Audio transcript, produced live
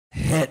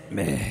Hit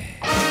me.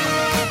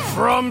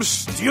 From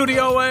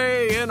Studio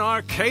A in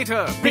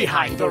Arcata,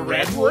 behind the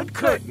redwood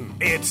curtain,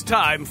 it's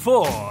time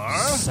for...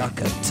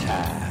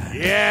 Succotash.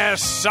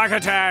 Yes,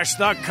 Succotash,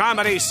 the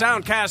comedy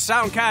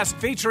soundcast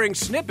featuring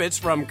snippets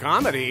from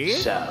comedy.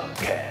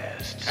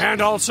 Soundcast.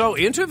 And also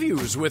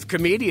interviews with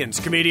comedians,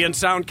 comedian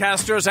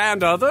soundcasters,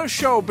 and other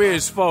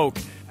showbiz folk.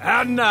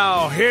 And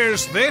now,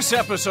 here's this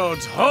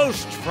episode's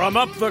host from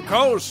up the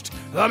coast,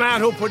 the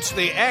man who puts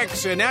the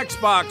X in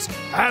Xbox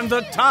and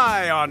the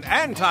tie on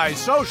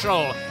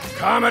antisocial,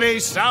 comedy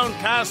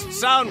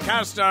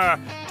soundcaster,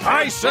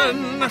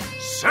 Tyson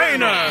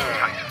Saner.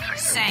 Saner.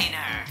 Insaner.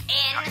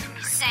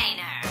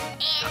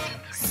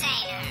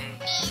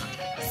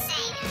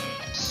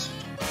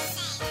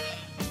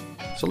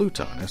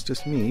 Saluton,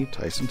 estis me,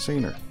 Tyson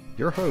Saner,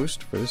 your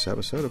host for this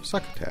episode of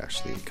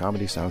Succotash, the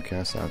comedy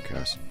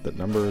soundcast that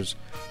numbers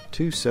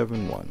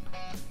 271.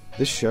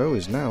 This show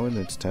is now in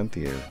its 10th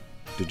year.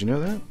 Did you know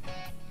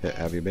that?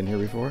 Have you been here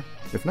before?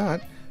 If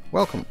not,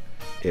 welcome.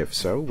 If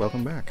so,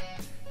 welcome back.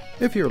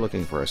 If you're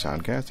looking for a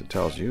soundcast that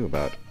tells you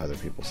about other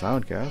people's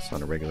soundcasts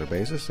on a regular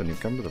basis, then you've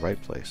come to the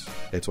right place.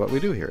 It's what we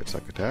do here at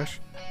Succotash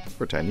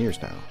for 10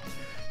 years now.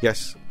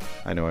 Yes,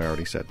 I know I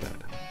already said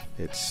that.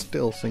 It's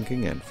still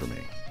sinking in for me.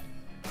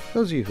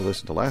 Those of you who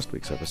listened to last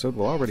week's episode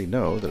will already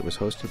know that it was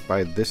hosted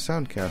by this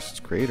soundcast's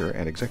creator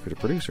and executive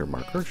producer,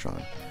 Mark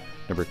Hershon.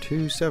 Number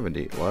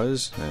 270 it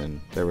was,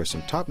 and there was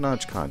some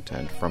top-notch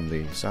content from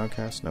the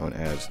soundcast known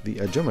as The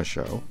Ajuma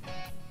Show,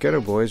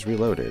 Ghetto Boys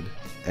Reloaded,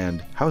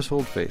 and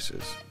Household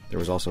Faces. There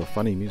was also a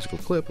funny musical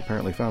clip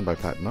apparently found by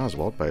Patton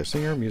Oswalt by a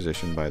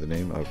singer-musician by the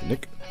name of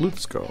Nick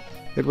Lutsko.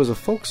 It was a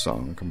folk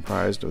song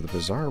comprised of the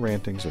bizarre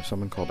rantings of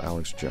someone called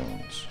Alex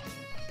Jones.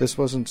 This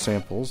wasn't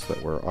samples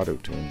that were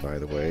auto-tuned, by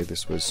the way.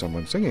 This was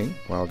someone singing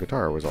while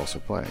guitar was also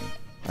playing.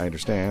 I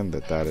understand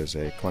that is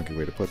a clunky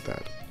way to put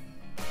that.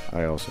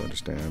 I also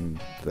understand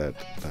that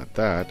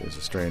is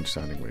a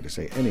strange-sounding way to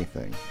say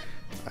anything.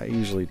 I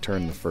usually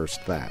turn the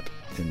first that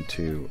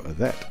into a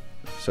that,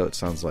 so it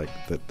sounds like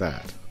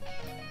that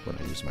when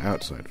I use my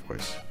outside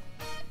voice.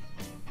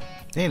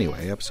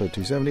 Anyway, episode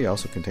 270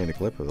 also contained a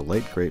clip of the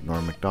late, great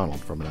Norm Macdonald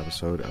from an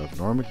episode of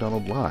Norm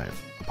Macdonald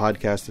Live, a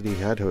podcast that he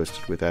had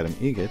hosted with Adam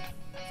Egget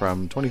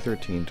from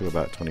 2013 to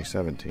about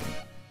 2017.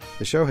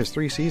 The show has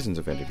 3 seasons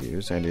of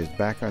interviews and is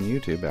back on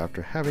YouTube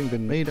after having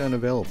been made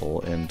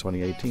unavailable in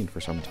 2018 for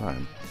some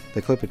time.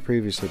 The clip had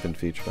previously been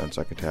featured on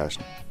Succotash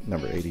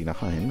number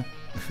 89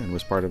 and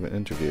was part of an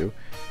interview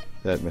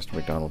that Mr.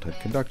 Macdonald had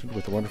conducted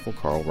with the wonderful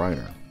Carl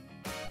Reiner.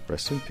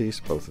 Rest in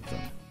peace, both of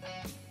them.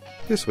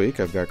 This week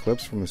I've got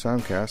clips from the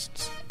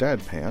Soundcast's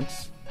Dad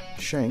Pants,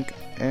 Shank,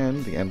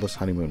 and the Endless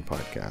Honeymoon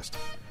podcast.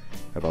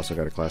 I've also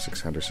got a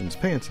Classics Henderson's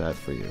Pants ad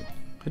for you.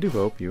 I do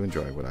hope you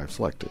enjoy what I've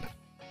selected.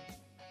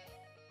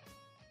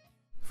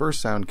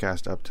 First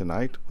soundcast up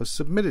tonight was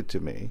submitted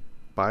to me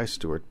by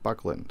Stuart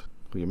Buckland,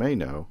 who you may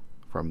know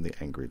from The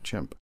Angry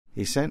Chimp.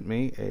 He sent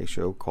me a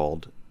show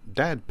called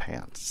Dad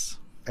Pants,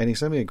 and he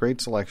sent me a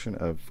great selection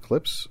of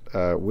clips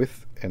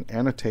with an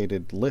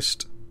annotated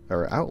list,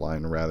 or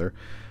outline rather,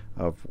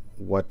 of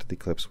what the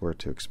clips were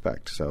to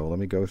expect. So let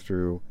me go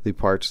through the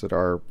parts that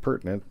are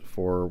pertinent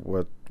for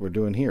what we're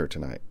doing here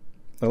tonight.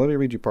 Now let me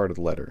read you part of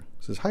the letter.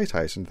 It says, "Hi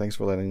Tyson, thanks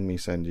for letting me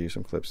send you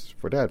some clips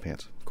for Dad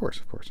Pants." Of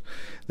course.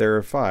 There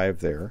are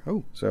 5 there.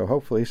 Oh, so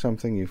hopefully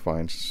something you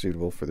find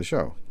suitable for the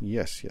show.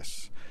 Yes.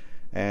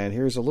 And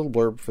here's a little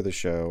blurb for the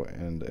show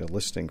and a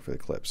listing for the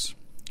clips.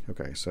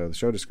 Okay, so the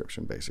show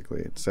description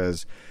basically. It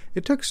says,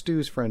 "It took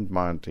Stu's friend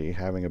Monty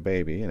having a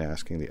baby and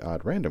asking the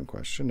odd random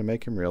question to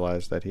make him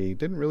realize that he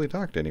didn't really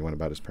talk to anyone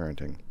about his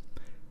parenting.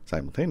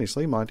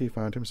 Simultaneously, Monty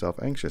found himself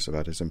anxious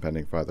about his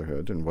impending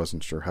fatherhood and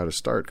wasn't sure how to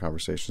start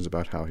conversations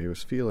about how he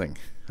was feeling."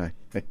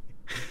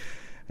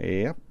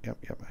 Yep,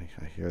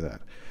 I hear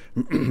that.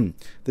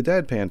 The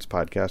Dad Pants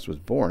podcast was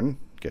born,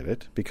 get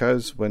it,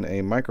 because when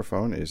a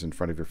microphone is in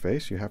front of your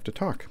face, you have to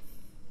talk.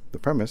 The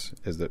premise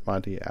is that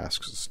Monty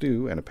asks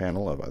Stu and a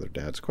panel of other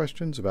dads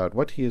questions about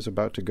what he is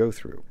about to go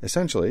through.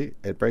 Essentially,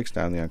 it breaks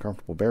down the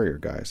uncomfortable barrier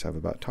guys have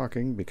about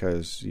talking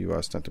because you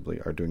ostensibly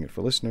are doing it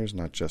for listeners,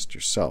 not just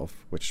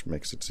yourself, which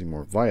makes it seem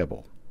more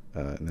viable.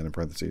 And then in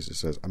parentheses it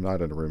says, "I'm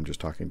not in a room just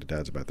talking to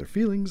dads about their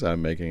feelings.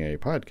 I'm making a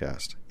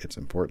podcast. It's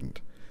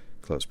important."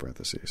 Close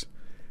parentheses.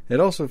 It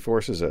also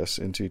forces us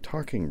into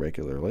talking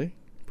regularly,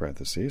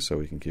 parentheses, so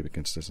we can keep a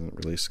consistent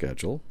release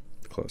schedule,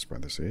 close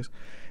parentheses.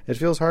 It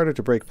feels harder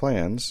to break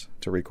plans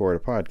to record a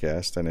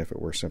podcast than if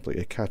it were simply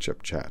a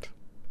catch-up chat.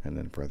 And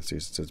then in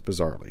parentheses it says,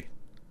 bizarrely,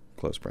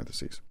 close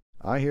parentheses.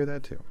 I hear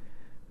that too.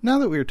 Now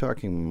that we are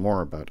talking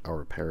more about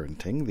our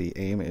parenting, the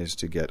aim is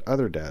to get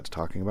other dads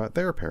talking about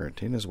their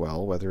parenting as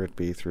well, whether it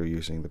be through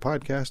using the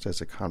podcast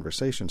as a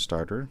conversation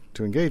starter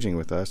to engaging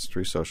with us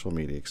through social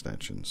media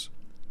extensions.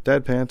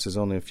 Dad Pants is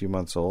only a few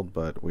months old,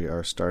 but we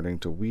are starting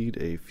to weed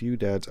a few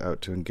dads out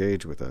to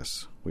engage with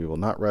us. We will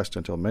not rest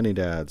until many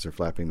dads are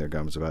flapping their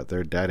gums about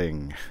their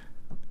dadding.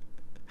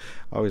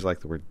 I always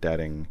like the word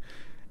dadding.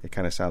 It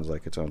kind of sounds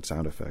like its own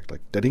sound effect,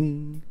 like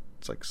dadding.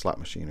 It's like slot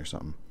machine or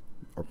something.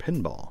 Or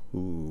pinball.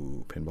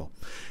 Ooh, pinball.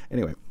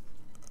 Anyway,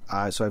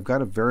 So I've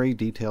got a very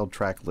detailed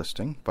track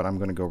listing, but I'm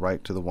going to go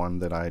right to the one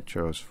that I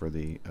chose for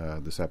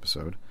this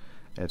episode.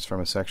 It's from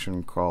a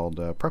section called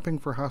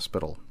Prepping for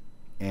Hospital,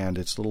 and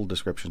its little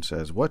description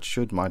says, "What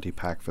should Monty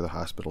pack for the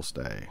hospital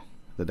stay?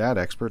 The dad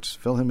experts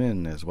fill him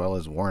in as well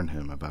as warn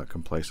him about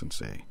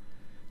complacency."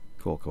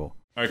 Cool.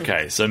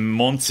 Okay, so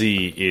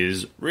Monty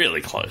is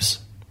really close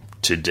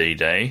to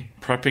D-Day.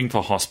 Prepping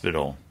for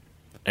hospital.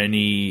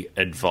 Any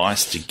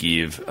advice to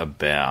give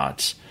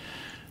about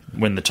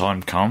when the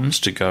time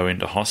comes to go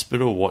into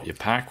hospital, what you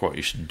pack, what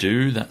you should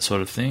do, that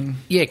sort of thing?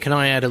 Yeah, can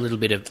I add a little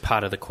bit of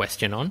part of the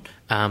question on?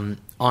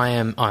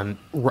 I'm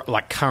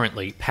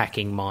currently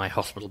packing my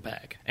hospital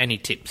bag. Any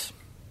tips?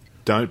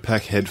 Don't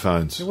pack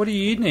headphones. What do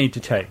you need to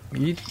take?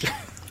 You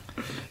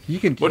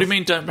can. What do you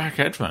mean don't pack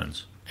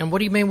headphones? And what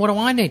do you mean? What do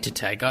I need to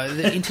take?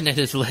 The internet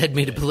has led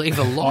me to believe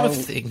a lot of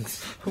things.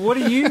 What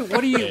do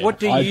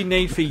you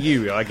need for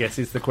you? I guess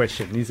is the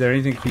question. Is there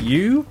anything for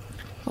you?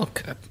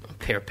 Look, a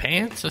pair of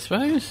pants, I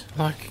suppose.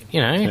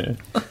 Yeah.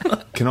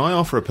 Can I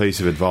offer a piece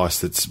of advice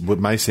that's what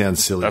may sound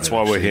silly? That's but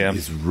why we're actually here.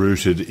 Is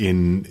rooted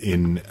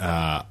in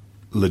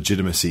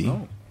legitimacy.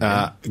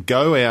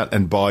 Go out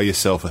and buy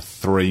yourself a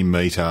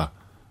 3-meter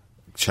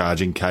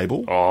charging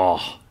cable.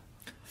 Oh,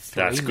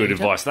 that's good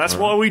advice. That's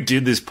why we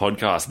did this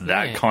podcast,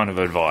 that kind of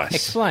advice.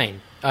 Explain.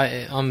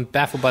 I'm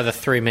baffled by the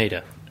 3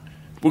 metre.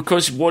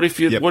 Because what if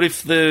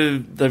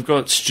they've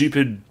got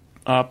stupid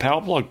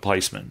power plug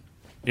placement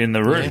in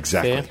the room? Yeah,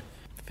 Exactly.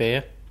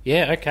 Fair.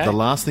 Yeah, okay. The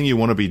last thing you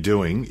want to be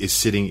doing is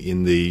sitting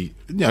in the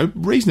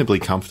reasonably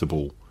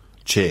comfortable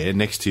chair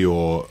next to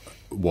your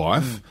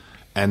wife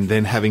and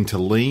then having to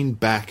lean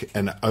back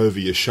and over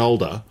your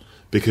shoulder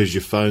because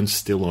your phone's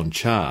still on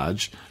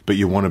charge, but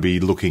you want to be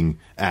looking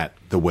at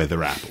the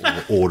weather app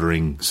or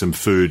ordering some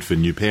food for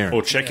new parents.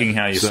 Or checking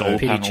how your solar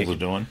panels are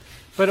doing.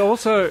 But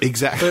also,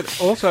 Exactly.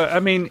 But also, I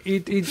mean,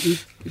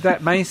 it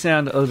that may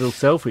sound a little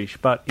selfish,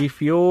 but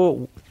if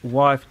your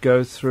wife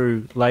goes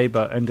through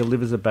labour and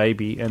delivers a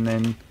baby, and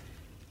then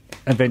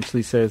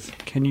eventually says,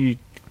 "Can you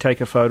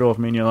take a photo of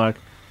me?" and you're like,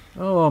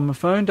 "Oh, my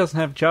phone doesn't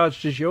have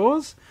charge. Does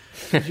yours?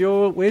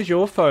 Where's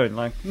your phone?"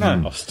 Like,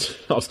 no.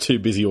 I was too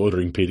busy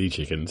ordering pity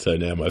chicken, so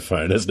now my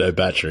phone has no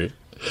battery.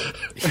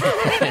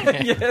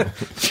 Yeah,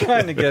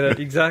 trying to get it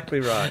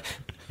exactly right.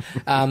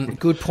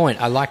 Good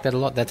point. I like that a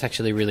lot. That's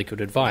actually really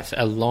good advice.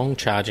 A long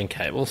charging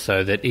cable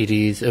so that it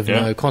is of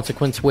no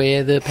consequence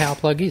where the power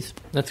plug is.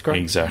 That's great.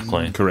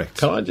 Exactly. Correct.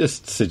 Can I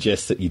just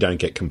suggest that you don't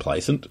get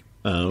complacent?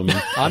 I'm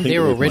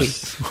there already.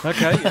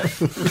 Okay.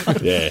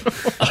 Yeah,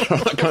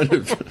 I kind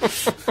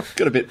of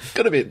got a bit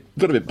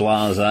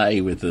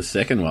blasé with the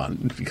second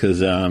one because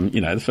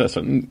the first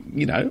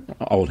one,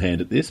 old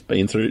hand at this,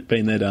 been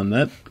there, done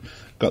that.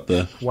 Got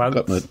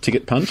the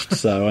ticket punched,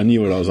 so I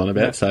knew what I was on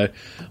about. Yeah. So,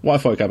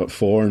 wife woke up at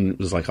 4 and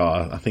was like,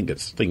 "Oh, I think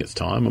it's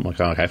time." I'm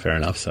like, "Oh, okay, fair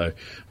enough." So, I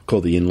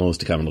called the in-laws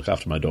to come and look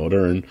after my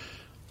daughter, and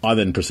I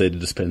then proceeded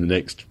to spend the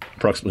next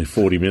approximately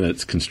 40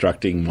 minutes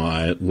constructing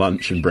my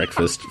lunch and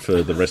breakfast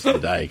for the rest of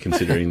the day.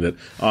 Considering that,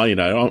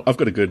 I've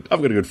got a good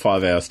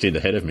 5-hour stint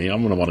ahead of me.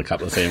 I'm going to want a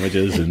couple of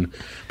sandwiches and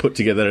put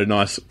together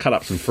cut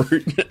up some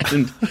fruit,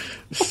 and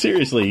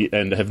seriously,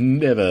 and have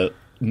never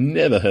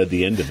heard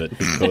the end of it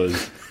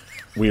because.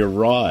 We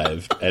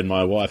arrived, and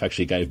my wife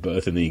actually gave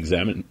birth in the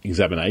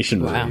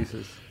examination room. Wow.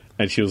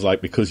 And she was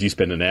like, "Because you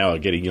spent an hour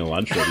getting your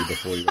lunch ready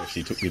before you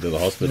actually took me to the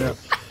hospital." Yeah.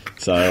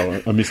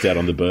 So I missed out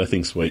on the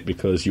birthing suite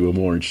because you were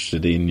more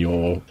interested in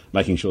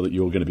making sure that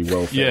you were going to be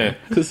well fed. Yeah.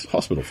 Because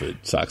hospital food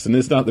sucks, and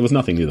there was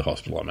nothing near the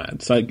hospital I'm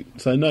at. So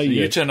no,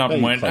 you turned up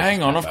and went,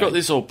 "Hang on, I've got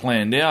this all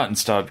planned out," and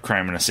started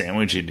cramming a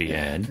sandwich into your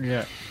head.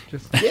 Yeah.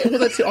 Well,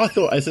 that's it.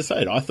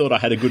 I thought I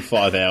had a good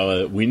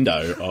 5-hour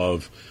window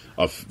of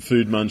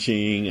food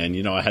munching,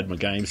 and I had my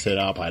game set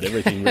up. I had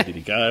everything ready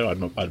to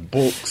go. I had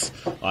books.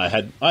 I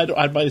had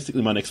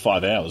basically my next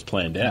 5 hours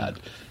planned out.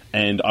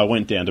 And I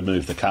went down to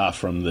move the car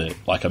from the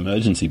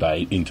emergency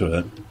bay into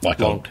a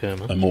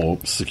more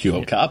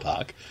secure car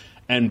park.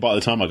 And by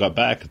the time I got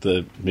back,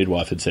 the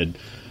midwife had said,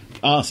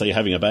 "So you're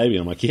having a baby?"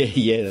 And I'm like,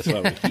 yeah, that's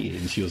why we're here.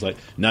 And she was like,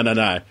 no,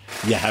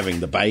 you're having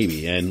the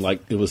baby. And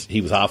he was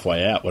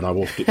halfway out when I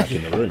walked back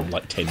in the room,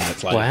 10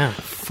 minutes later. Wow.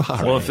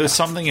 Well, if there's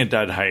something your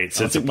dad hates,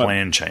 it's a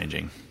plan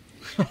changing.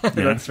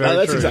 That's very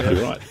that's true.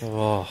 exactly right.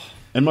 Oh.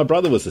 And my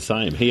brother was the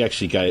same. He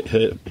actually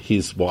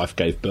his wife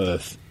gave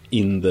birth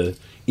in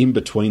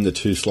between the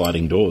two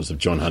sliding doors of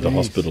John Hunter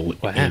Hospital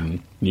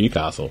in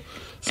Newcastle.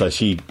 So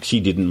she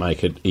didn't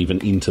make it even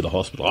into the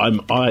hospital.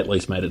 I at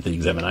least made it to the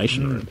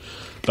examination room.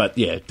 But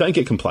yeah, don't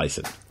get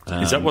complacent.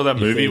 Is that what that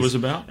movie was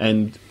about?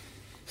 And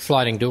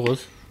sliding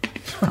doors.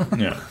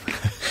 Yeah.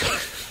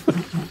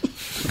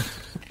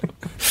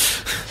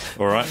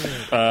 All right.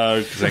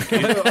 Thank you.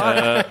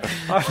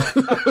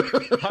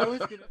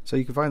 So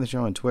you can find the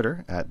show on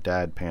Twitter at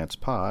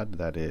DadPantsPod.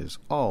 That is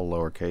all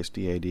lowercase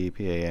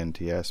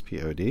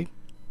DADPANTSPOD.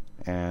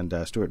 And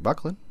Stuart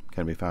Buckland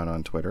can be found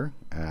on Twitter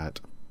at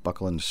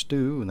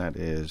BucklandStew, and that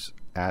is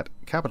at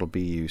capital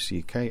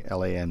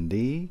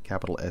BUCKLAND,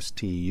 capital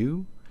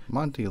STU.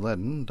 Monty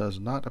Ledden does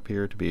not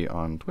appear to be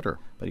on Twitter.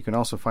 But you can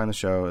also find the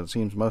show, it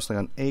seems, mostly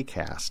on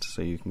Acast.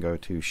 So you can go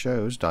to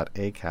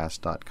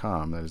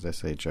shows.acast.com. That is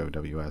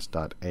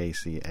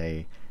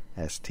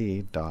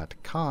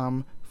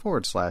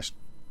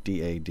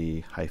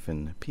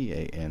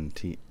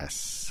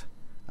shows.acast.com/DAD-PANTS.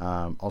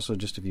 Also,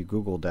 just if you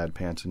Google Dad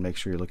Pants and make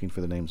sure you're looking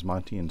for the names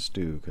Monty and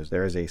Stu, because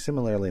there is a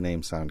similarly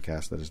named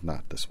Soundcast that is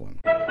not this one.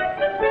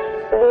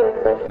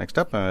 Next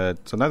up,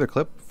 it's another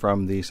clip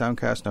from the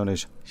Soundcast known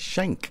as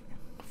Shank,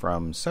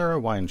 from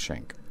Sarah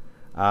Weinshank.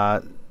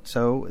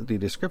 So the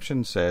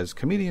description says,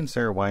 comedian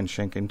Sarah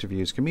Weinshank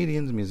interviews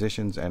comedians,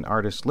 musicians, and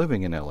artists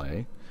living in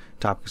L.A.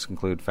 Topics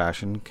include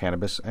fashion,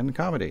 cannabis, and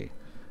comedy.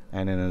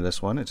 And in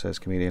this one, it says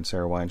comedian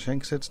Sarah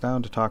Weinshank sits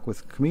down to talk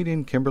with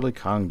comedian Kimberly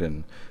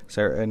Congdon.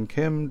 Sarah and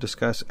Kim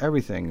discuss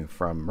everything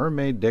from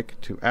mermaid dick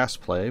to ass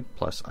play,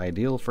 plus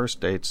ideal first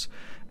dates,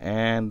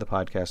 and the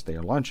podcast they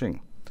are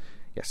launching.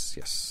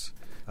 Yes.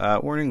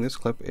 Warning, this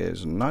clip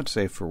is not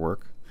safe for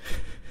work.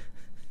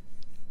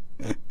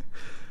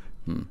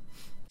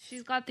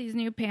 She's got these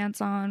new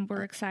pants on.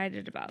 We're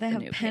excited about They the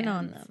have new pen pants.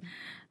 on them.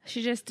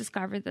 She just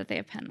discovered that they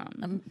have pen on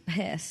them. I'm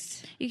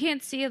pissed. You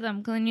can't see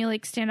them. Can you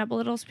stand up a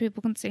little so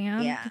people can see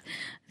them? Yeah.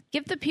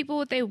 Give the people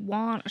what they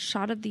want. A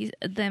shot of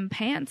them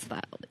pants, though.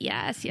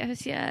 Yes. Cute.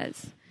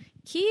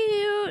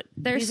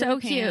 They're These are so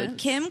the cute.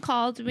 pants. Kim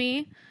called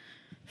me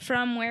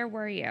from where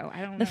were you?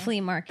 I don't know. The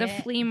flea market.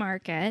 The flea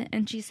market.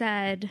 And she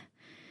said,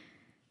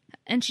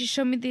 and she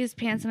showed me these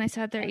pants, and I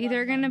said they're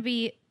either going to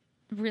be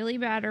really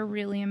bad or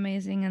really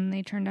amazing, and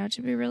they turned out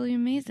to be really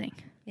amazing.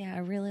 Yeah, I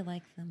really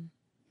like them.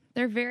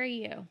 They're very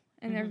you,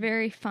 and they're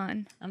very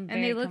fun. I'm and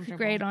very they look comfortable.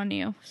 great on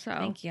you. So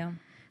Thank you.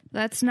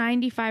 that's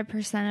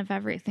 95% of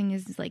everything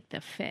is like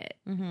the fit.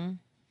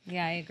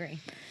 Yeah, I agree.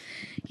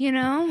 You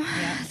know,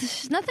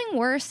 there's nothing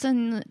worse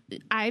than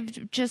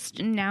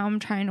I'm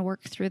trying to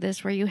work through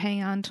this where you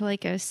hang on to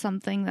like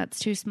something that's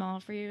too small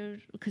for you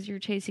because you're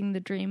chasing the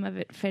dream of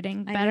it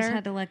fitting better. I just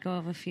had to let go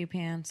of a few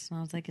pants, and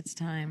I was like, it's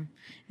time.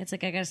 It's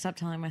like I got to stop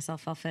telling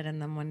myself I'll fit in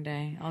them one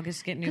day. I'll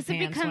just get new because it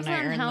pants becomes when I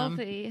earn them.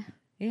 unhealthy.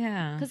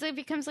 Yeah. Because it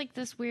becomes like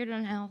this weird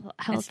unhealthy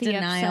It's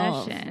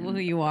denial obsession of who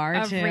you are,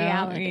 of too.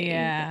 reality.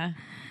 Yeah.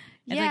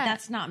 It's Yeah. like,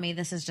 that's not me.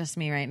 This is just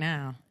me right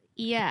now.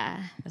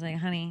 Yeah. I was like,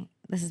 honey,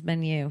 this has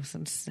been you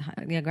since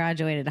you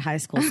graduated high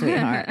school,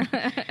 sweetheart.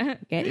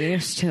 Get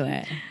used to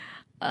it.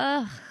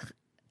 I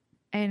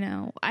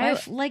know.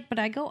 But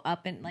I go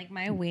up in like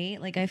my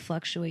weight, like I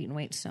fluctuate in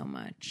weight so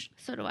much.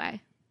 So do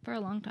I for a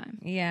long time.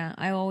 Yeah,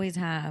 I always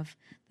have.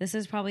 This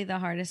is probably the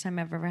hardest time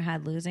I've ever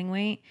had losing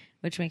weight,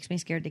 which makes me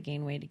scared to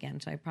gain weight again.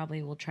 So I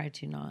probably will try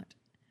to not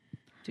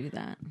do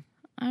that.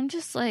 I'm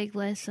just like,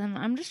 listen,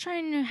 I'm just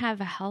trying to have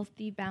a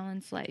healthy,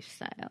 balanced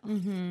lifestyle.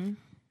 Mm-hmm.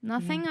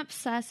 Nothing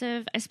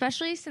obsessive,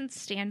 especially since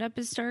stand-up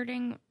is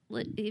starting.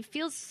 It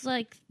feels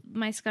like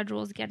my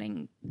schedule is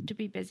getting to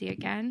be busy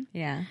again.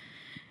 Yeah.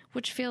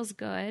 Which feels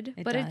good.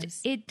 It but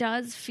does. it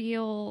does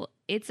feel,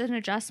 it's an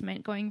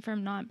adjustment going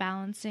from not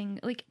balancing.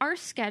 Like, our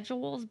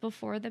schedules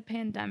before the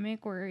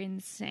pandemic were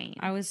insane.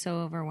 I was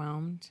so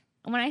overwhelmed.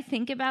 When I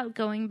think about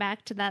going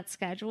back to that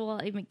schedule,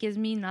 it gives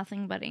me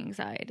nothing but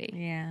anxiety.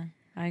 Yeah.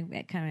 I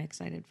get kind of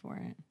excited for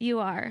it. You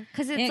are.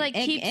 Because it's like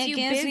keeps it you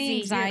gives busy.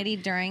 me anxiety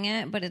during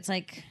it, but it's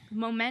like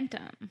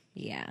Momentum.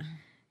 yeah.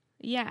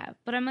 Yeah,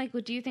 but I'm like,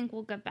 well, do you think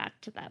we'll get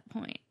back to that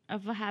point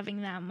of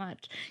having that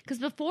much? Because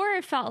before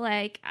it felt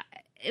like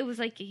it was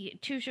like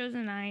 2 shows a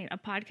night, a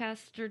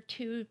podcast or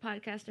 2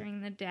 podcasts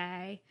during the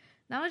day.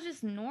 That was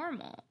just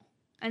normal.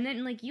 And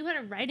then like you had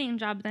a writing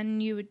job,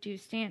 then you would do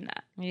stand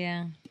up.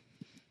 Yeah.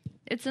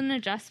 It's an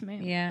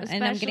adjustment. Yeah,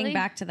 and I'm getting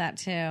back to that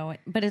too.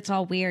 But it's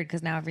all weird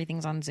because now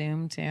everything's on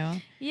Zoom too.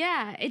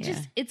 Yeah,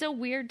 it's a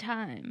weird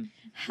time.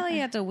 Hell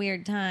yeah, it's a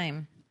weird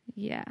time.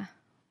 Yeah.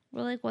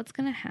 We're like, what's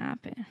going to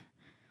happen?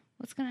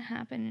 What's going to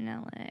happen in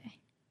LA?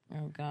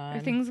 Oh, God.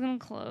 Are things going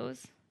to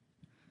close?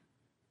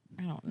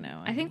 I don't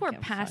know. I think we're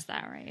past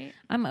that, right?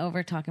 I'm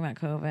over talking about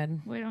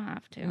COVID. We don't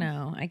have to.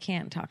 No, I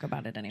can't talk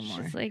about it anymore.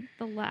 It's just like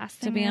the last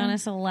To thing. be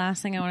honest, the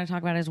last thing I want to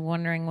talk about is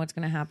wondering what's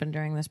going to happen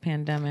during this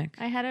pandemic.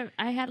 I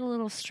had a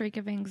little streak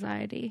of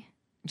anxiety.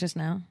 Just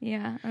now?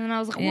 Yeah. And then I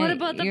was like, what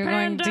about the You're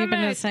pandemic? going deep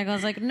into the cycle.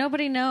 It's like,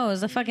 nobody knows.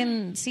 The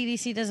fucking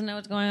CDC doesn't know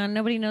what's going on.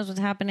 Nobody knows what's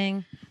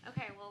happening.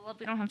 Okay, well,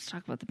 we don't have to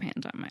talk about the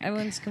pandemic.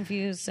 Everyone's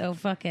confused, so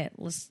fuck it.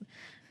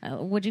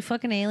 Would you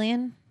fuck an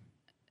alien?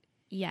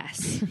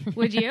 Yes.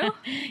 Would you?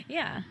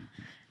 Yeah.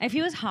 If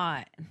he was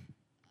hot.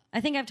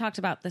 I think I've talked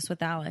about this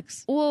with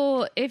Alex.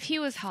 Well, if he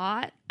was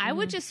hot, I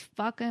would just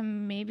fuck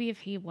him maybe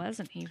if he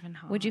wasn't even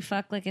hot. Would you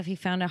fuck like if he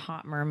found a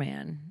hot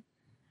merman?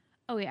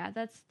 Oh, yeah,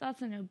 that's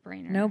a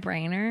no-brainer. No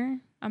brainer?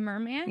 A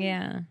merman?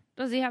 Yeah.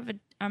 Does he have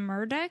a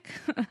merdick?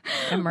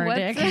 A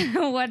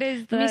merdick? What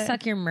is the... Let me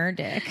suck your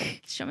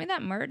merdick. Show me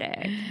that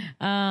merdick.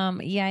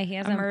 Yeah, he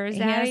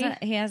has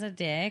he has a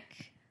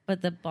dick,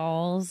 but the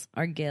balls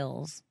are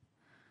gills.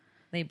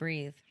 They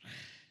breathe.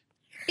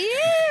 Ew,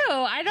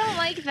 I don't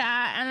like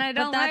that, and I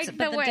don't like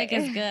the way... the dick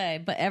is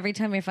good, but every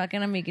time you're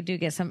fucking him, you do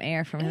get some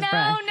air from his No,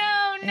 breath.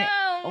 no.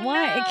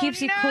 What? It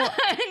keeps you cool.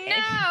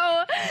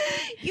 No.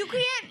 You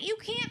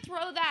can't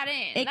throw that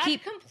in.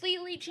 That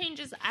completely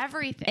changes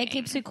everything. It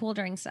keeps you cool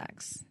during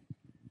sex.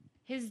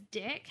 His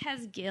dick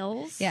has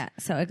gills. Yeah,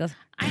 so it goes.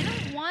 I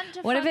don't want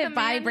to. What if fuck it a man.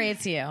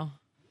 vibrates you?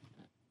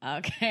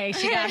 Okay,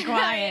 she got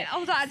quiet.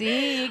 Hold on.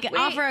 See, you can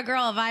offer a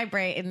girl a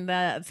vibrate, and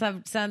the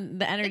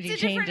energy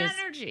it's a changes. Different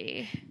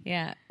energy.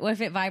 Yeah. What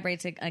if it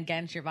vibrates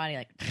against your body,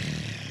 like?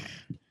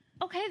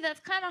 Okay, that's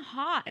kind of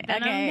hot.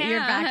 Then Okay, you're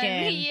back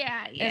in.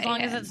 Yeah. As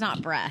long as it's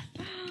not breath.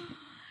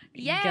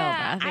 Yeah. Gill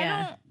breath,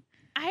 yeah.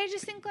 I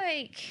just think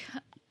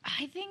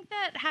I think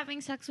that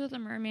having sex with a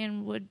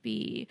merman would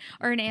be,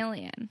 or an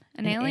alien.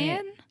 An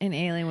alien? An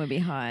alien would be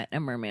hot. A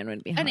merman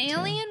would be hot. An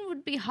alien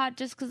would be hot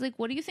just because,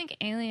 what do you think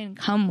alien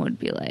cum would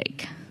be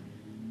like?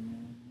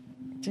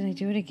 Did I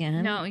do it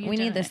again? No, we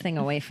need this thing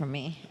away from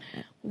me.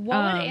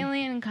 What would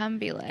alien cum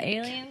be like?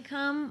 Alien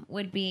cum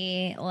would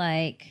be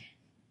like...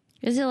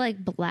 Is it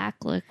like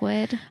black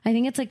liquid? I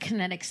think it's like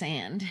kinetic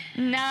sand.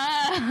 No.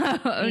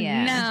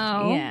 Yeah.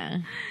 No. Yeah.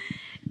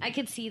 I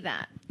could see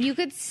that. You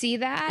could see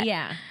that?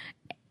 Yeah.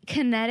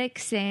 Kinetic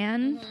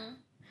sand? Mm-hmm.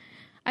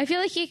 I feel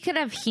like you could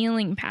have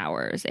healing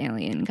powers,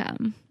 alien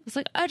cum. It's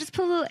like, I just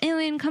put a little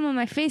alien cum on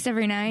my face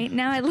every night.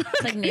 Now I look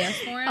like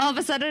Neosporin. All of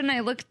a sudden I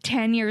look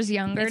 10 years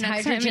younger. It's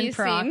next time hydrogen you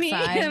peroxide. see me.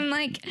 I'm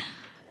like,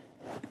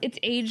 it's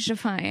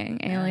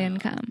age-defying alien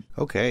cum.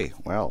 Okay,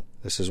 well,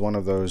 this is one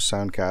of those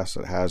soundcasts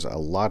that has a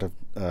lot of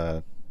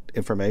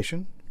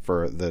information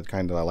for the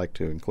kind that I like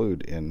to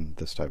include in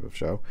this type of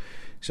show.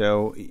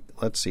 So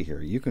let's see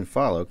here. You can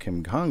follow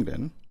Kim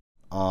Congdon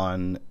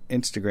on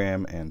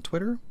Instagram and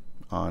Twitter.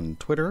 On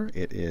Twitter,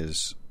 it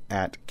is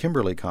at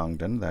Kimberly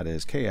Congdon. That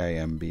is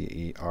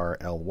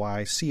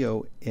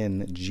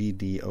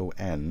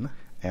KIMBERLYCONGDON.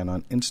 And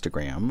on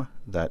Instagram,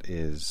 that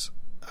is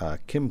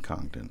Kim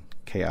Congdon.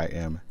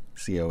 KIMCONGDON.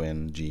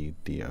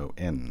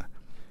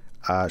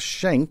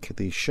 Shank,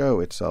 the show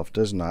itself,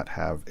 does not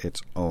have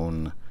its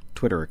own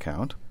Twitter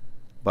account,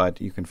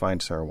 but you can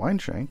find Sarah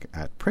Wineshank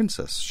at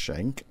Princess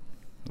Shank.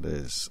 It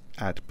is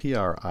at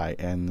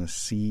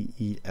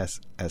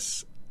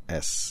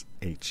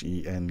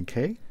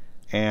PRINCESSSHENK.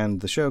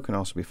 And the show can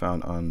also be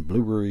found on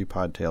Blueberry,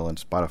 Podtail, and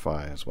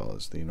Spotify, as well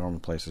as the normal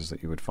places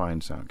that you would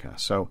find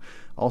soundcasts. So,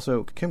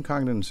 also, Kim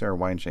Congdon and Sarah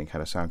Wineshank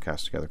had a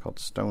soundcast together called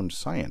Stone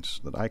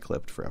Science that I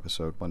clipped for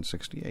episode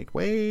 168,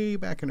 way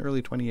back in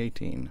early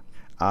 2018.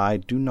 I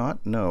do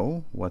not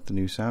know what the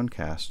new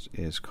soundcast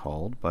is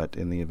called, but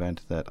in the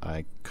event that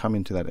I come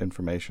into that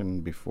information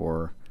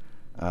before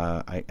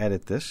I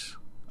edit this,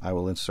 I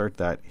will insert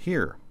that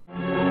here.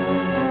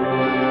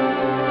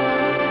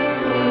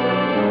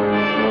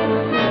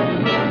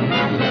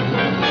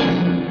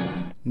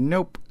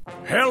 Nope.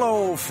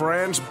 Hello,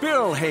 friends.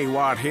 Bill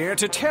Haywatt here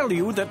to tell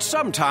you that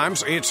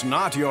sometimes it's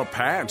not your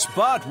pants,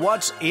 but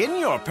what's in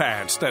your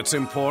pants that's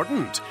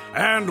important.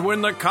 And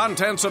when the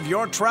contents of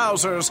your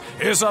trousers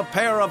is a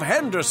pair of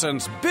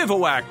Henderson's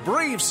Bivouac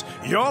briefs,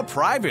 your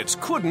privates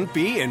couldn't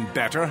be in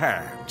better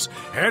hands.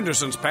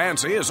 Henderson's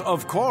Pants is,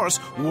 of course,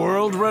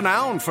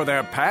 world-renowned for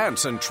their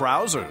pants and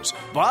trousers,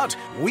 but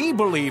we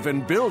believe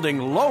in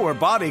building lower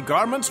body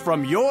garments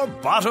from your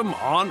bottom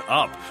on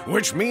up,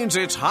 which means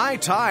it's high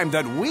time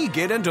that we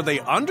get into the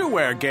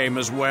underwear game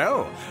as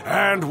well.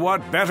 And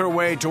what better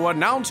way to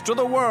announce to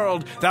the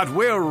world that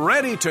we're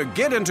ready to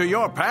get into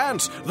your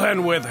pants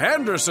than with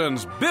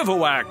Henderson's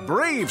Bivouac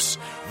briefs?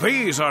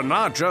 These are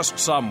not just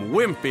some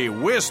wimpy,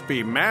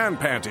 wispy man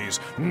panties.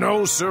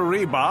 No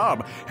siree,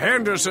 Bob.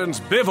 Henderson's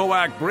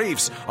Bivouac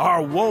briefs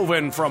are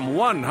woven from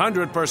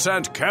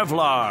 100%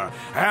 Kevlar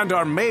and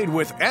are made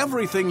with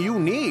everything you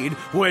need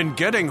when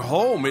getting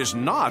home is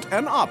not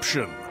an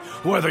option.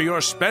 Whether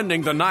you're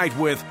spending the night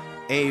with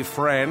a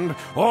friend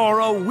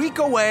or a week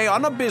away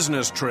on a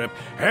business trip,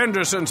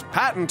 Henderson's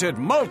patented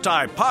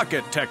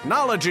multi-pocket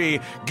technology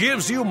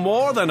gives you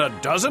more than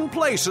a dozen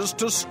places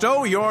to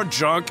stow your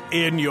junk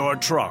in your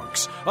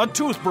trunks. A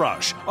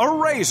toothbrush, a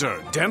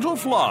razor, dental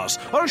floss,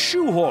 a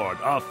shoehorn,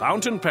 a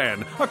fountain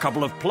pen, a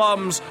couple of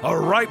plums, a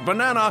ripe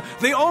banana.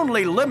 The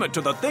only limit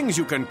to the things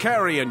you can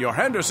carry in your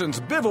Henderson's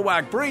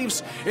Bivouac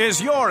briefs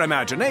is your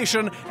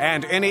imagination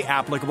and any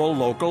applicable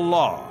local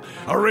law.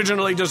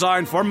 Originally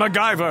designed for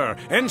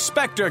MacGyver,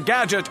 Inspector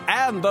Gadget,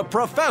 and the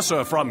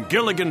Professor from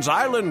Gilligan's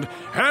Island,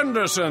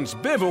 Henderson's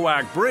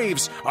Bivouac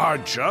briefs are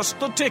just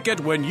the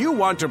ticket when you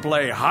want to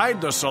play hide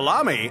the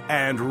salami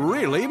and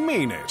really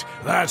mean it.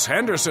 That's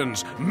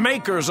Henderson's,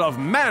 makers of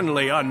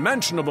manly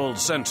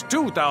unmentionables since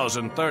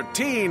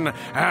 2013.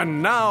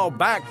 And now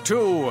back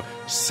to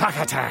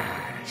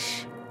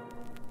Succotash.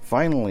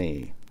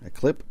 Finally, a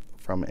clip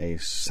from a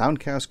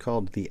soundcast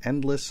called The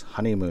Endless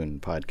Honeymoon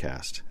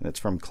Podcast. And it's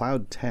from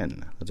Cloud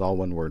 10. That's all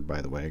one word,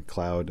 by the way.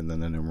 Cloud and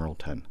then the numeral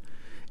 10.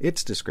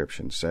 Its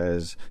description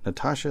says,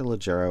 Natasha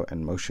Leggero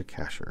and Moshe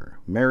Kasher,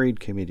 married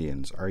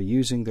comedians, are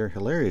using their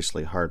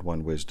hilariously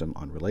hard-won wisdom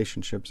on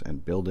relationships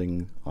and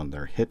building on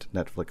their hit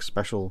Netflix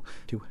special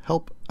to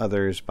help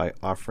others by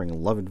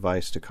offering love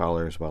advice to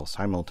callers while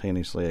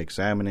simultaneously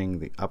examining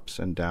the ups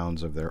and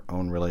downs of their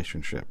own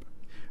relationship.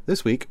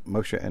 This week,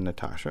 Moshe and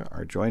Natasha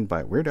are joined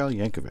by Weird Al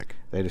Yankovic.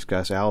 They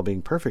discuss Al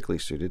being perfectly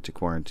suited to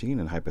quarantine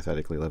and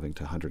hypothetically living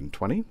to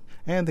 120,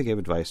 and they give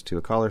advice to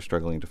a caller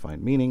struggling to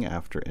find meaning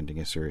after ending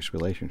a serious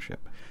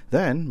relationship.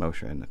 Then,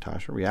 Moshe and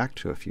Natasha react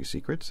to a few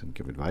secrets and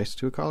give advice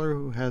to a caller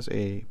who has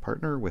a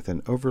partner with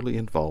an overly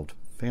involved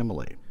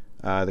family.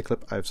 The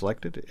clip I've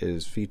selected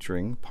is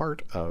featuring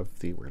part of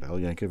the Weird Al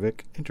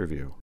Yankovic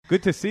interview.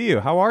 Good to see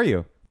you. How are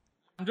you?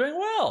 I'm doing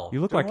well.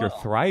 You look like you're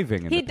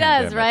thriving in He the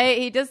does, pandemic. right?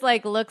 He just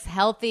like looks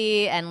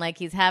healthy and like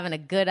he's having a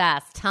good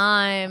ass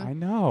time. I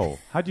know.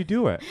 How'd you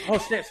do it? Oh,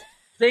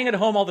 staying at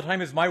home all the time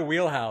is my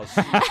wheelhouse.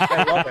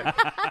 I love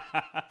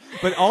it.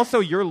 But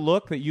also, your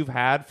look that you've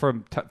had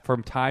from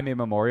time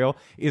immemorial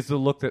is the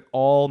look that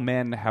all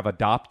men have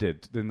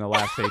adopted in the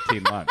last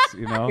 18 months.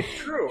 You know, It's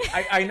true.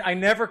 I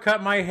never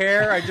cut my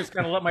hair. I just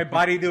kind of let my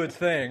body do its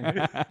thing.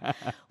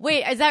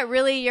 Wait, is that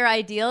really your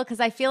ideal? Because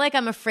I feel like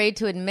I'm afraid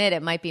to admit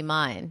it might be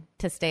mine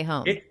to stay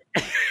home.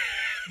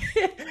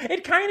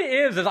 It kind of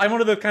is. I'm one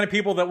of those kind of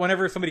people that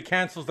whenever somebody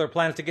cancels their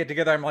plans to get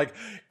together, I'm like,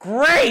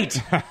 great,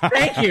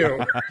 thank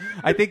you.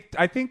 I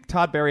think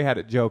Todd Barry had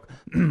a joke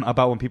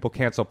about when people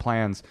cancel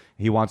plans.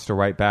 He wants to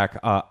write back.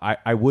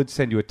 I would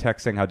send you a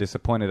text saying how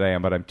disappointed I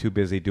am, but I'm too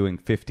busy doing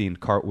 15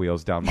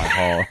 cartwheels down my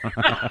hall.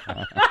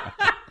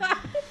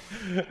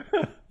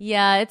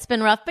 Yeah, it's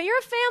been rough, but you're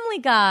a family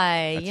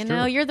guy. That's you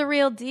know, true. you're the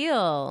real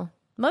deal.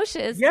 Moshe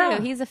is Yeah.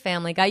 too. He's a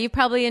family guy. You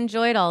probably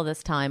enjoyed all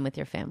this time with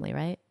your family,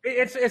 right?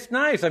 It's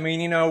nice. I mean,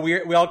 you know,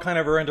 we all kind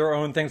of are into our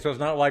own thing, so it's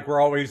not like we're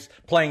always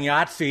playing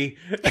Yahtzee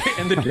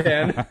in the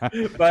den.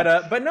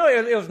 But no,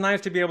 it was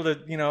nice to be able to,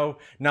 you know,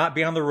 not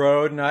be on the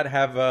road, not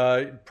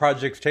have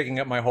projects taking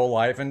up my whole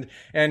life, and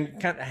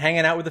kind of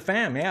hanging out with the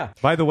fam. Yeah.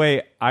 By the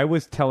way, I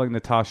was telling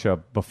Natasha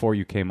before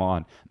you came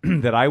on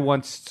that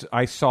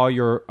I saw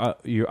your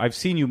I've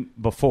seen you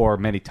before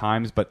many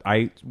times, but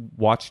I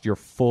watched your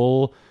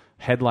full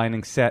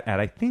headlining set at,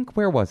 I think,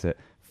 where was it?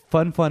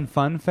 Fun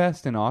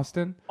Fest in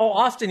Austin. Oh,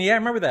 Austin, yeah, I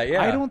remember that.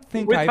 Yeah, I don't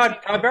think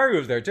Todd Barry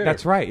was there too.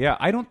 That's right. Yeah,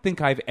 I don't think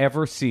I've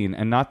ever seen,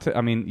 and not to,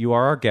 I mean, you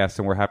are our guest,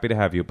 and we're happy to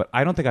have you, but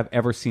I don't think I've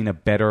ever seen a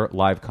better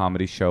live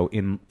comedy show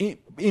in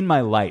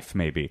my life.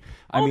 Maybe.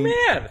 I mean,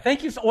 man,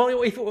 thank you. Well,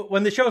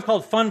 when the show is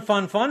called Fun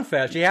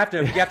Fest, you have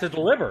to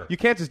deliver. You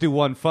can't just do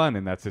one fun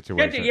in that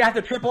situation. You have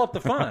to triple up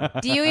the fun.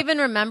 Do you even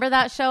remember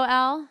that show,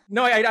 Al?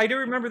 No, I do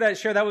remember that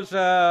show. That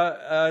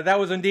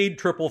was indeed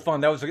triple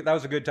fun. That was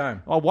a good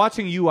time. Well,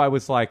 watching you, I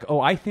was like, oh,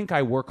 I think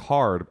I work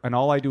hard, and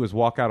all I do is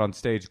walk out on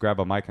stage, grab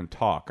a mic, and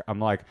talk. I'm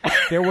like,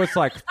 there was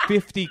like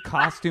 50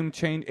 costume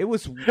change. It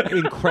was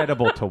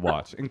incredible to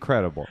watch.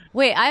 Incredible.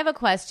 Wait, I have a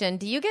question.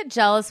 Do you get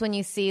jealous when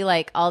you see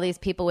like all these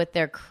people with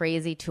their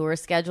crazy tour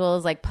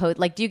schedules? Like,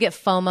 do you get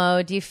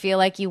FOMO? Do you feel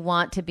like you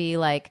want to be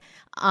like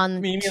on?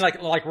 You mean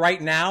like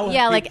right now?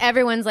 Yeah, like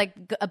everyone's like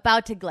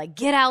about to like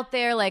get out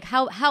there. Like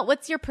how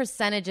what's your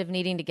percentage of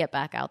needing to get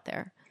back out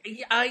there?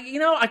 You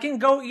know, I can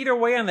go either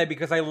way on that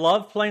because I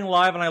love playing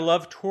live and I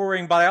love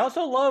touring, but I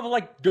also love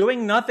like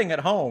doing nothing at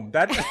home.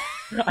 I'm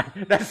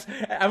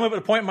at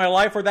a point in my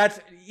life where that's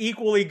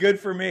equally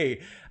good for me.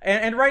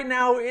 And right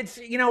now, it's,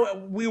 you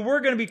know, we were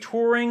going to be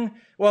touring.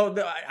 Well,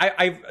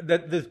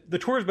 the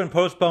tour's been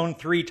postponed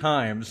 3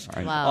 times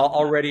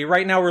already.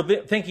 Right now,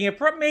 we're thinking of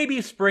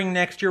maybe spring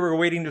next year. We're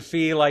waiting to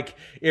see like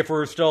if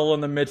we're still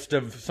in the midst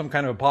of some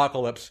kind of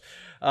apocalypse.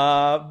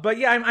 But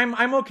yeah,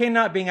 I'm okay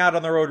not being out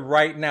on the road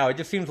right now. It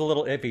just seems a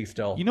little iffy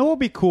still. You know what would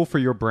be cool for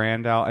your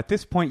brand, Al? At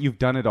this point, you've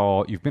done it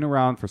all. You've been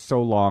around for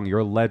so long. You're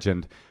a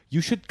legend. You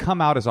should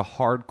come out as a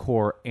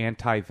hardcore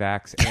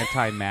anti-vax,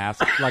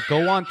 anti-mask, like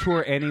go on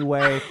tour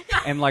anyway,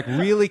 and like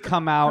really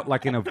come out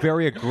like in a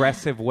very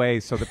aggressive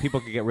way so that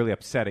people can get really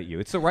upset at you.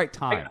 It's the right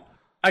time.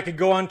 I could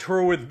go on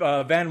tour with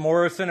Van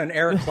Morrison and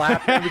Eric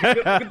Clapton. We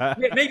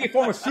could maybe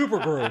form a super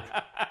group.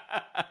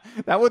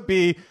 That would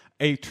be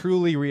a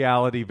truly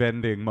reality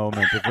bending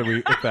moment if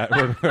that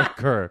were to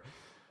occur.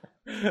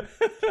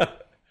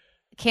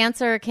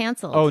 Cancer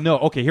canceled. Oh, no.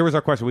 Okay, here was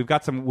our question. We've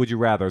got some would you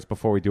rathers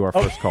before we do our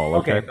first call,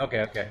 okay?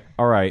 Okay.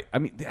 All right. I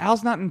mean,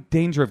 Al's not in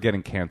danger of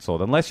getting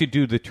canceled unless you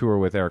do the tour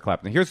with Eric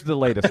Clapton. Here's the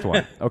latest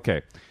one.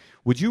 Okay.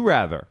 Would you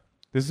rather,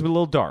 this is a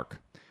little dark,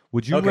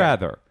 would you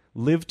rather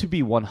live to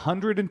be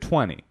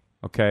 120,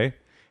 okay,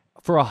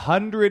 for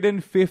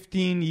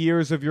 115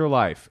 years of your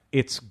life?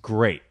 It's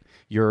great.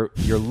 You're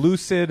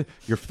lucid,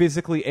 you're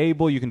physically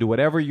able, you can do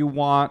whatever you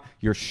want,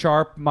 you're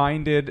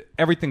sharp-minded,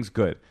 everything's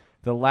good.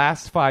 The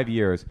last 5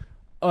 years,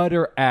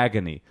 utter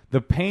agony. The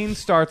pain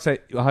starts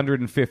at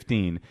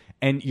 115,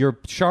 and you're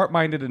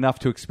sharp-minded enough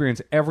to experience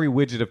every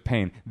widget of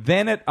pain.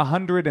 Then at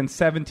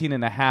 117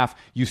 and a half,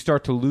 you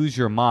start to lose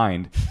your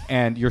mind,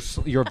 and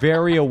you're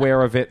very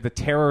aware of it. The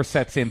terror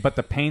sets in, but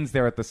the pain's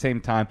there at the same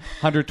time.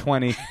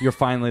 120, you're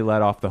finally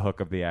let off the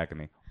hook of the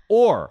agony.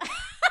 Or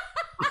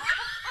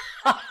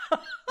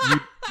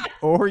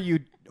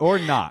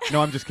not.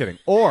 No, I'm just kidding.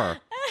 Or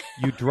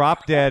you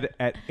drop dead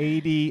at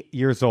 80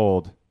 years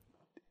old.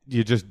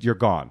 You're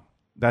gone.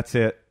 That's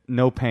it.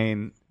 No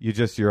pain.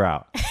 You're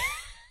out.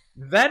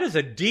 That is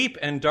a deep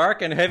and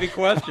dark and heavy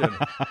question.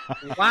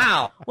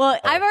 Wow. Well,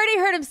 I've already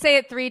heard him say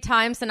it 3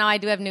 times, so now I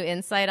do have new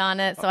insight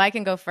on it, so I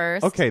can go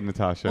first. Okay,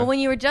 Natasha. Well, when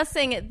you were just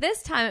saying it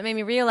this time, it made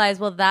me realize,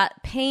 well,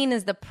 that pain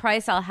is the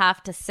price I'll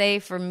have to pay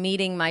for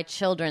meeting my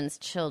children's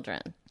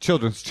children.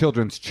 Children's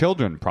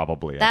children,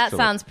 probably. That actually.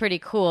 sounds pretty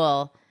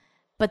cool.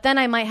 But then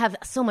I might have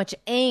so much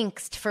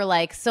angst for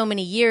like so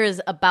many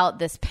years about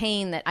this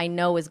pain that I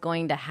know is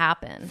going to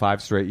happen.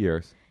 5 straight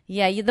years.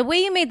 Yeah, the way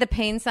you made the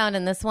pain sound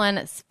in this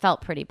one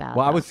felt pretty bad.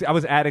 Well, I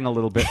was adding a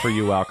little bit for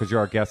you, Al, because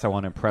you're our guest. I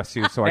want to impress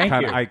you, so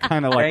I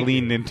kind of like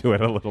leaned into it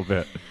a little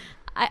bit.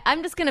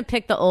 I'm just gonna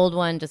pick the old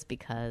one just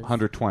because.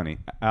 120.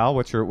 Al,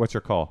 what's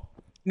your call?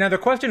 Now, the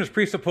question is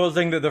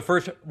presupposing that the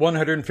first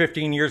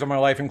 115 years of my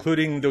life,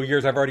 including the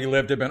years I've already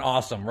lived, have been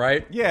awesome,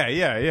 right? Yeah.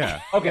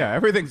 Okay. Yeah,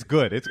 everything's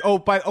good.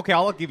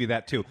 I'll give you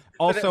that too.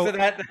 Also,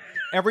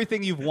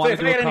 everything you've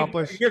wanted to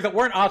accomplish. Years that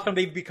weren't awesome,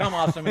 they've become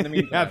awesome in the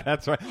meantime. Yeah,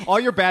 that's right. All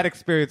your bad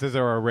experiences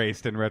are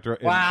erased in retro.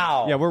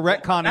 Wow. Yeah, we're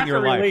retconning That's your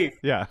a relief. life.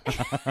 Yeah.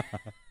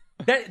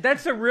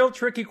 That's a real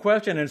tricky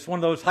question, and it's one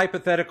of those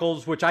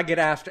hypotheticals which I get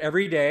asked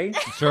every day.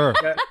 Sure.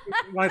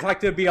 When I talk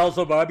to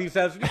Beelzebub, he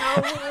says, which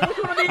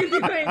one of these do you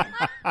think?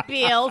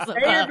 Beelzebub.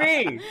 A or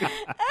B?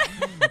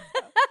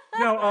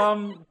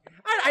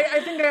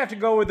 I think I have to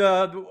go with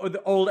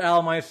the old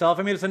Al myself.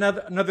 I mean, it's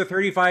another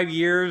 35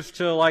 years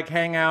to like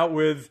hang out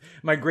with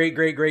my great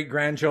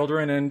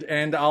grandchildren,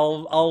 and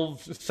I'll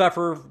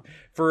suffer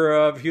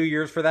for a few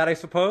years for that, I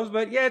suppose.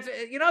 But yeah,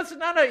 it's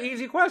not an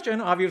easy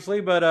question,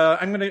 obviously. But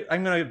I'm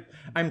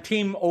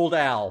team old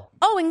Al.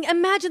 Oh, and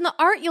imagine the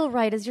art you'll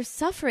write as you're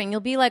suffering.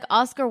 You'll be like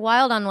Oscar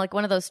Wilde on like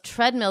one of those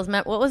treadmills.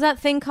 What was that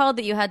thing called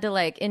that you had to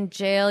like in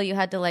jail? You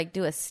had to like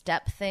do a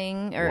step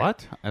thing or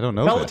What? I don't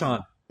know.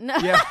 Peloton. No.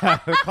 Yeah,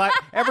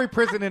 every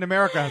prison in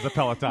America has a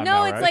Peloton. No,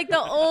 now, it's right? like the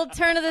old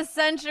turn of the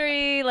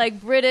century, like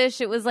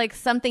British. It was like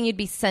something you'd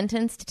be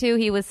sentenced to.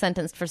 He was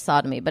sentenced for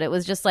sodomy, but it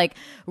was just like,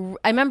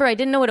 I remember I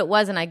didn't know what it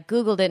was, and I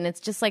Googled it, and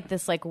it's just like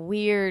this like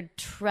weird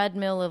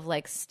treadmill of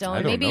like stone.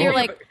 I don't Maybe know. you're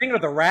like, Thinking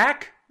of the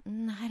rack? I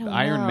don't know.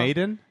 Iron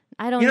Maiden.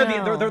 I don't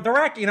know. The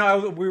rack, we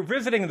were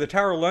visiting the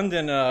Tower of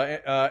London,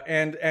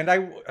 and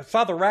I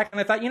saw the rack,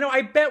 and I thought,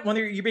 I bet when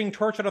you're being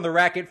tortured on the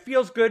rack, it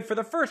feels good for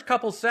the first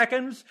couple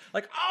seconds.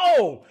 Like,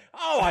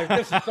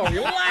 this is so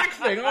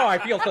relaxing. Oh, I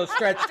feel so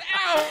stretched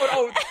out.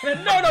 Oh,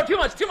 no, too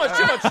much.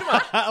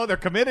 Oh, they're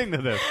committing to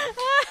this.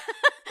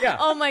 Yeah.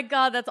 Oh my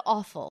God, that's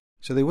awful.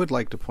 So they would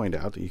like to point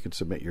out that you can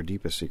submit your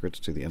deepest secrets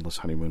to the Endless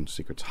Honeymoon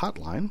Secrets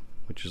Hotline,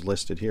 which is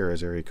listed here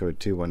as area code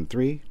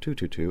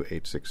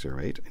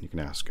 213-222-8608, and you can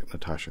ask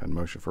Natasha and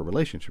Moshe for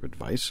relationship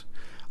advice.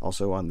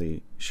 Also on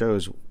the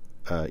show's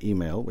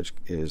email, which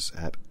is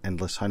at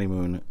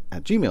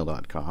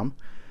endlesshoneymoon@gmail.com.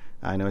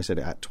 I know I said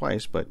at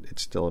twice, but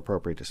it's still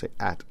appropriate to say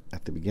at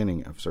the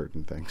beginning of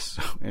certain things.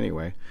 So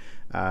anyway,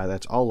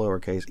 that's all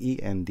lowercase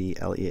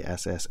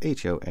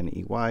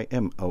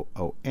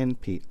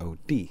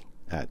endlesshoneymoonpod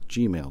at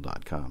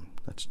gmail.com.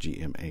 That's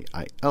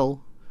GMAIL,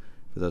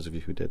 for those of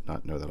you who did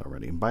not know that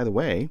already. And by the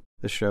way,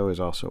 this show is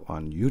also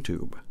on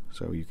YouTube,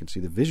 so you can see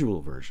the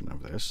visual version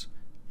of this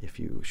if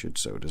you should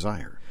so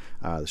desire.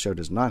 The show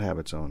does not have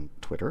its own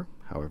Twitter.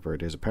 However,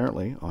 it is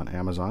apparently on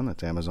Amazon.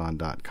 That's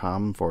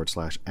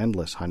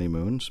amazon.com/endless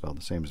honeymoon, spelled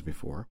the same as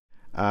before.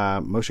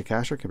 Moshe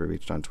Kasher can be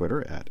reached on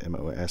Twitter at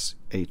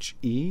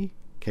MOSHEKASHER.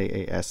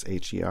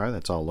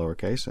 That's all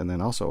lowercase. And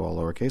then also all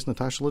lowercase,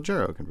 Natasha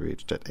Leggero can be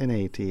reached at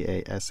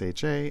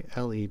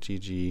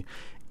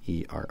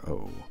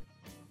NATASHALEGGERO.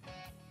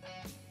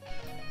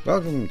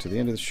 Welcome to the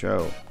end of the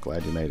show.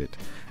 Glad you made it.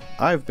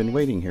 I've been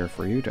waiting here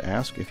for you to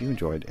ask if you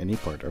enjoyed any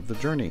part of the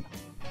journey.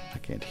 I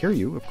can't hear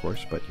you, of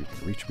course, but you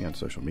can reach me on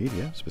social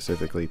media,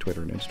 specifically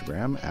Twitter and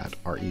Instagram at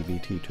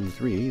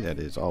REVT23. That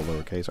is all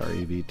lowercase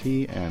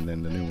REVT, and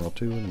then the numeral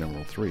 2 and the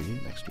numeral 3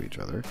 next to each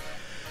other.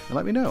 And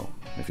let me know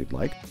if you'd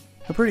like.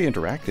 I'm pretty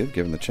interactive,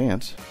 given the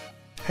chance.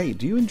 Hey,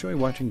 do you enjoy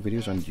watching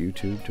videos on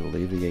YouTube to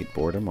alleviate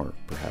boredom or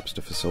perhaps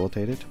to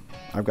facilitate it?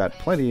 I've got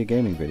plenty of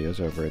gaming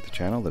videos over at the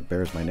channel that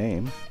bears my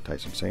name,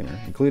 Tyson Sainer,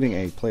 including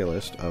a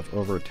playlist of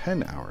over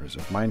 10 hours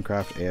of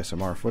Minecraft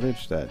ASMR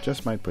footage that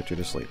just might put you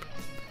to sleep.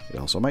 It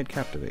also might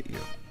captivate you.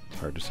 It's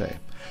hard to say.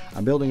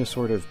 I'm building a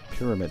sort of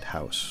pyramid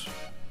house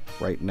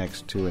right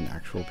next to an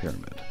actual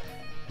pyramid.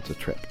 It's a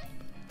trip.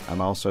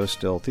 I'm also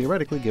still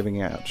theoretically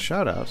giving out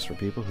shout-outs for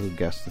people who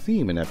guessed the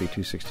theme in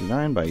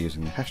Epi269 by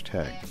using the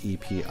hashtag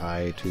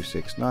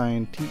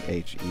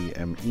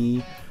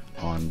EPI269THEME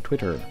on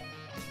Twitter.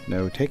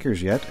 No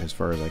takers yet, as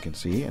far as I can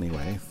see,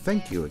 anyway.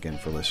 Thank you again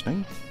for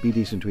listening. Be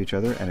decent to each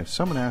other, and if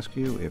someone asks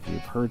you if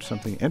you've heard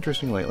something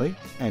interesting lately,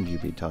 and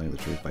you'd be telling the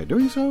truth by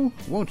doing so,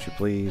 won't you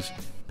please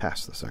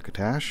pass the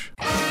succotash?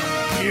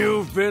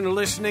 You've been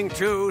listening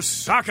to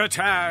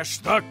Succotash,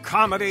 the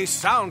comedy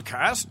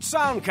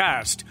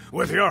soundcast,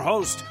 with your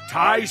host,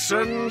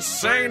 Tyson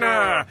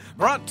Saner.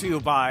 Brought to you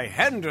by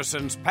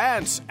Henderson's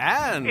Pants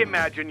and...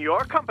 Imagine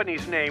your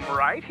company's name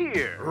right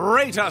here.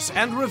 Rate us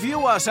and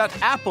review us at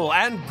Apple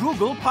and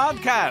Google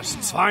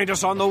Podcasts. Find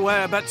us on the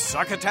web at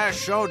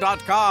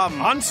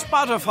succotashshow.com, on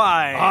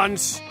Spotify, on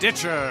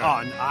Stitcher,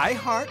 on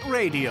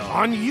iHeartRadio,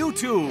 on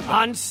YouTube,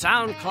 on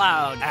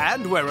SoundCloud,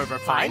 and wherever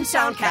fine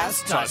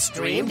soundcasts are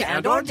streamed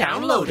and or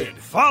downloaded.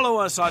 Follow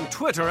us on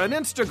Twitter and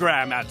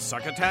Instagram at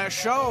Succotash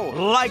Show.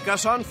 Like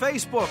us on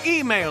Facebook.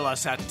 Email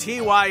us at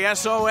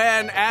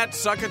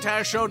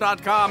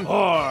tyson@succotashshow.com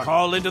or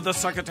call into the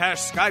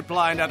Succotash Skype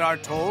line at our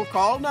toll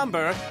call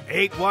number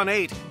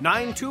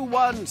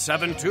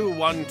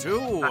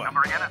 818-921-7212. That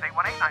number again is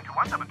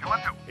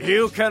 818-921-7212.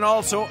 You can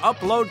also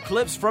upload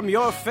clips from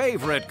your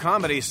favorite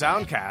comedy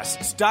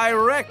soundcasts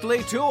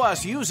directly to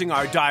us using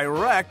our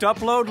direct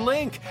upload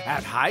link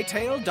at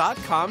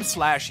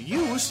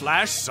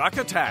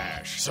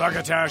hightail.com/u/succotash.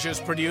 Succotash is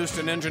produced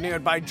and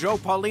engineered by Joe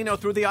Paulino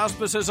through the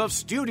auspices of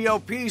Studio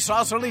P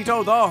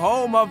Sausalito, the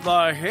home of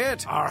the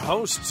hit. Our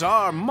hosts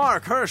are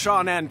Mark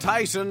Hershon and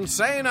Tyson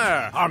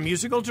Saner. Our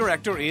musical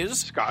director is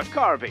Scott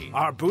Carvey.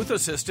 Our booth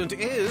assistant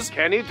is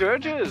Kenny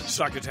Durges.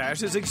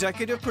 Succotash is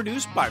executive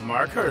produced by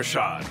Mark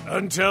Hershon.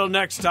 Until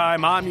next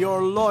time, I'm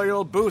your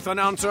loyal booth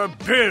announcer,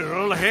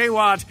 Bill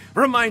Haywatt,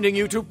 reminding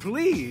you to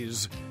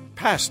please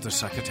pass the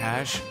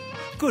Succotash.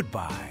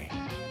 Goodbye.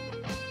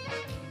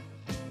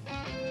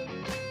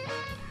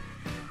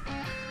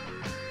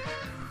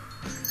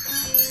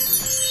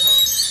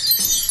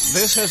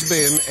 This has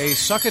been a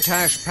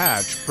Succotash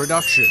Patch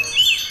production.